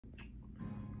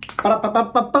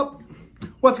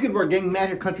What's good, for gang? Matt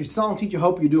here, country song teacher.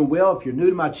 Hope you're doing well. If you're new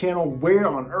to my channel, where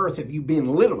on earth have you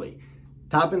been? Literally,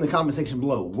 type in the comment section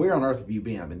below. Where on earth have you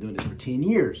been? I've been doing this for 10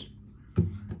 years.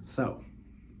 So,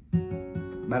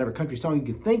 about every country song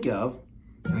you can think of,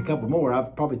 and a couple more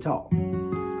I've probably taught.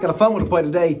 Got a fun one to play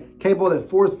today. Capo that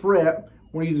 4th fret.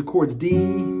 We're going to use the chords D, G,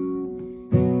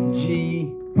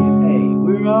 and A.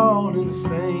 We're all in the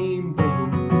same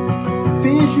boat,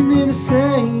 fishing in the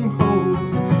same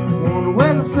holes, wonder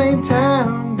where the same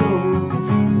time goes.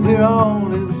 We're all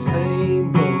in the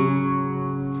same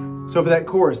boat. So for that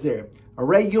chorus there, a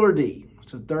regular D,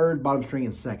 so 3rd, bottom string,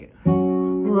 and 2nd.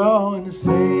 We're all in the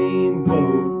same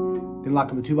boat. Then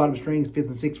lock on the 2 bottom strings, 5th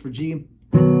and 6th for G.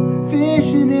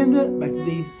 Fishing in the, back to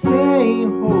D,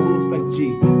 same holes, back to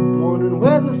G. Wondering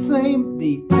where the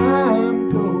time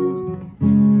goes.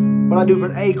 What I do for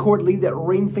an A chord, leave that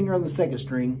ring finger on the 2nd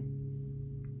string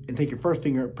and take your 1st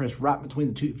finger and press right between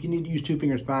the 2. If you need to use 2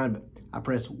 fingers, fine, but I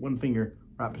press 1 finger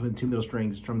right between the 2 middle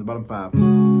strings from the bottom 5.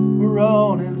 We're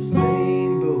all in the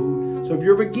same boat. So if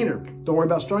you're a beginner, don't worry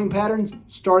about strumming patterns.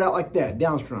 Start out like that,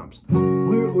 down strums.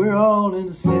 We're all in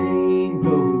the same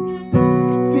boat,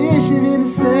 fishing in the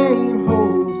same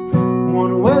holes,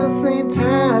 wonder where the same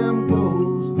time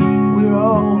goes. We're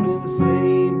all in the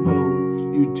same boat.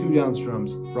 Use 2 down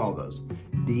strums for all those.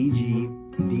 D, G,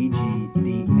 D, G,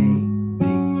 D, A,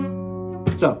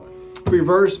 D. So, for your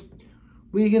verse,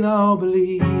 we can all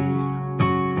believe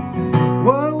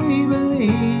what we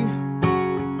believe.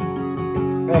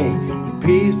 Hey,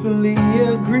 peacefully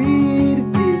agree to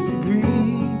disagree.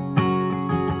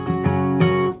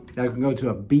 Now you can go to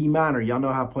a B minor. Y'all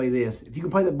know how to play this. If you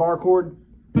can play the bar chord,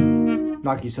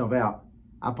 knock yourself out.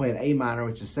 I play an A minor,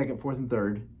 which is 2nd, 4th, and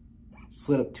 3rd.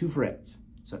 Slid up 2 frets.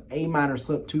 So A minor,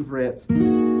 slip 2 frets,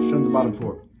 strum the bottom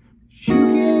 4. You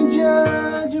can't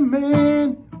judge a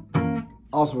man.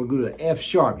 Also, we'll go to the F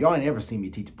sharp. Y'all ain't ever seen me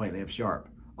teach to play an F sharp.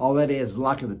 All that is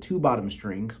locking the 2 bottom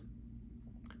strings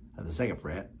of the 2nd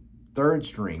fret, 3rd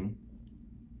string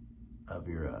of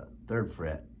your 3rd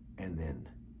fret, and then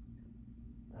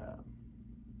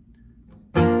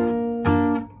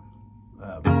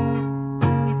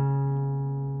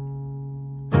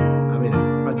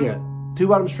right there, 2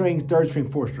 bottom strings, 3rd string,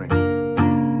 4th string.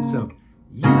 So,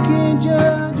 you can't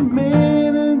judge a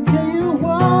man until you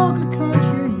walk a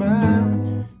country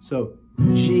mile. So,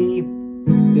 G,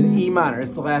 then E minor.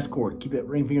 It's the last chord. Keep that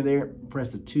ring finger there. Press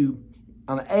the 2.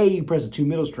 On the A, you press the 2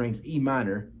 middle strings, E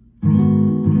minor.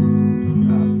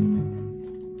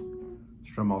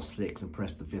 Strum all 6 and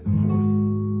press the 5th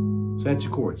and 4th. So that's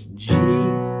your chords. G,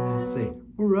 say,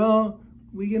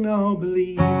 we can all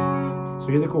believe. So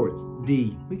here's the chords.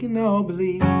 D, we can all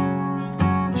believe.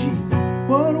 G,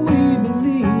 what do we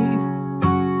believe?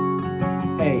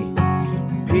 A,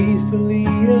 peacefully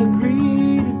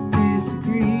agree to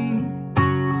disagree.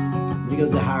 Then it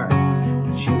goes to higher.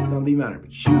 On B minor.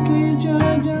 But you can't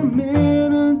judge a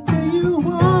man until you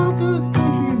walk a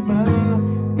country mile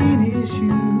in his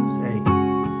shoes. Hey,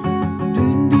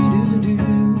 do-do-do-do-do.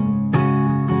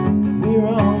 We're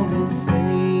all in the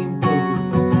same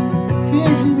boat,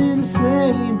 fishing in the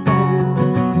same hole,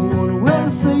 wonder where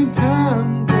the same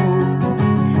time goes.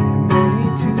 Me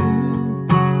too.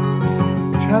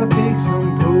 Try to pick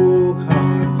some broke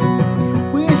hearts,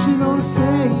 wishing on the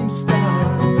same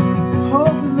star,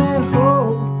 hoping that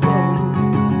hope.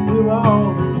 We're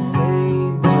all in the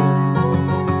same boat.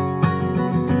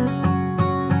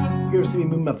 If you ever see me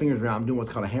moving my fingers around, I'm doing what's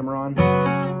called a hammer-on.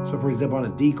 So for example, on a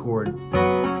D chord,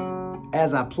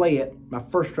 as I play it, my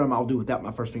 1st strum I'll do without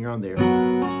my 1st finger on there.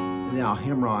 And then I'll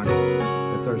hammer on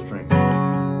the 3rd string.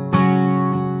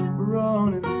 We're all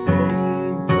in the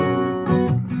same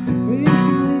boat, wishing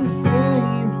in the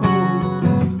same hole,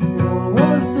 wonder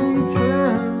where the same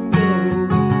time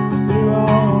goes. We're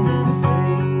all in the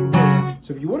same boat.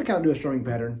 So if you want to kind of do a strumming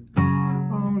pattern,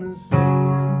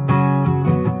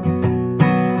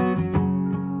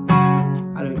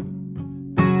 I do.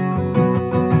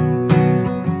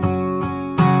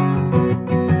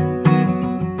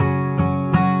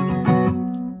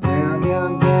 Down,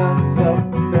 down, down, up,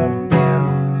 up, down.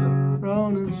 So we're all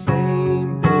in the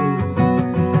same boat,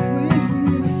 wishing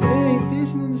in the same,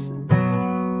 fishing in the same,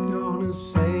 all in the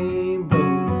same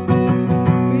boat,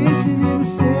 fishing in the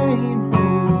same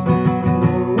holes,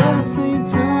 wonder where the same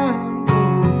time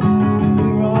goes.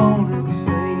 We're all in the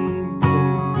same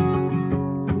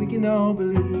boat. We can all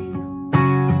believe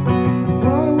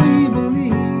what we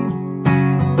believe.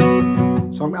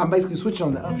 So I'm basically switching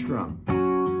on the up strum.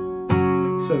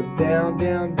 So down,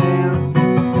 down, down,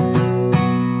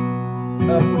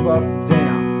 up, up,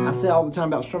 down. I say all the time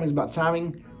about strumming is about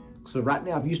timing. So right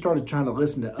now, if you started trying to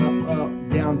listen to up, up,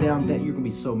 down, down, down, you're gonna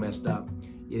be so messed up.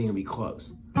 It ain't gonna be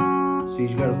close. So you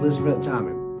just gotta listen for that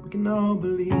timing. We can all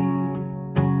believe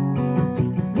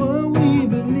what we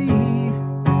believe.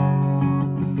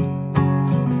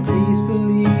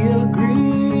 Peacefully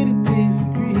agree to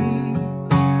disagree.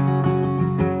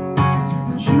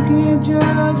 But you can't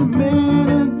judge a man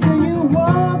until you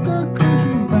walk a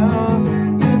country mile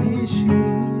in his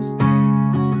shoes.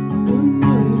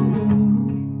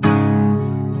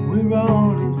 We're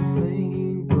all in the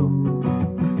same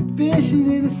boat, fishing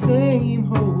in the same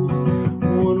holes,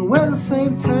 wondering where the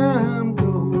same time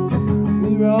goes.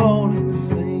 We're all in the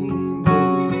same boat.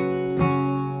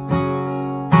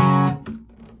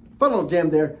 Fun little jam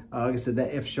there. Like I said,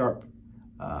 that F sharp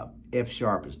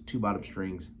is 2 bottom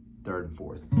strings, 3rd and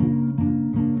 4th.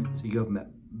 So you go from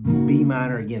that B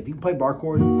minor again. If you can play bar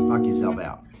chord, knock yourself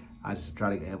out. I just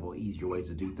try to have a little easier ways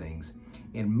to do things.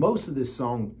 And most of this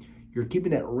song, you're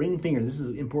keeping that ring finger. This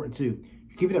is important too.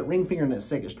 You're keeping that ring finger in that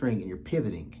 2nd string and you're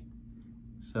pivoting.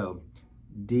 So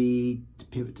D to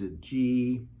pivot to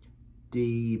G,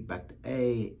 D back to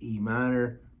A, E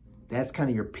minor. That's kind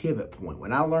of your pivot point.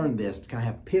 When I learned this to kind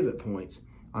of have pivot points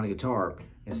on a guitar,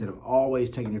 instead of always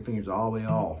taking your fingers all the way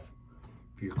off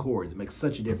for your chords, it makes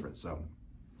such a difference. So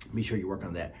be sure you work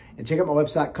on that. And check out my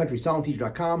website,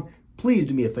 CountrySongTeacher.com. Please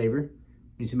do me a favor. When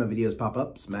you see my videos pop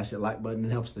up, smash that like button.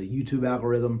 It helps the YouTube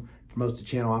algorithm, promotes the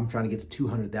channel. I'm trying to get to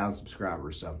 200,000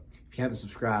 subscribers. So if you haven't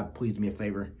subscribed, please do me a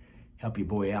favor. Help your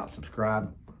boy out.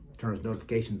 Subscribe. Turn those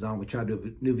notifications on. We try to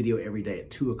do a new video every day at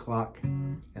 2 o'clock.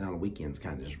 And on the weekends,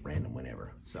 kind of just random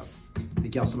whenever. So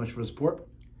thank y'all so much for the support.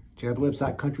 Check out the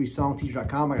website,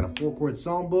 CountrySongTeacher.com. I got a 4-chord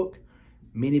songbook,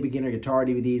 mini beginner guitar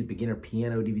DVDs, beginner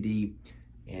piano DVD,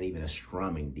 and even a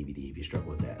strumming DVD if you struggle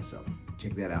with that. So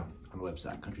check that out on the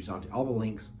website, CountrySongTeacher. All the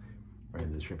links are in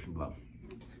the description below.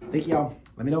 Thank y'all.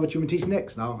 Let me know what you want me to teach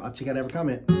next, and I'll check out every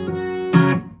comment.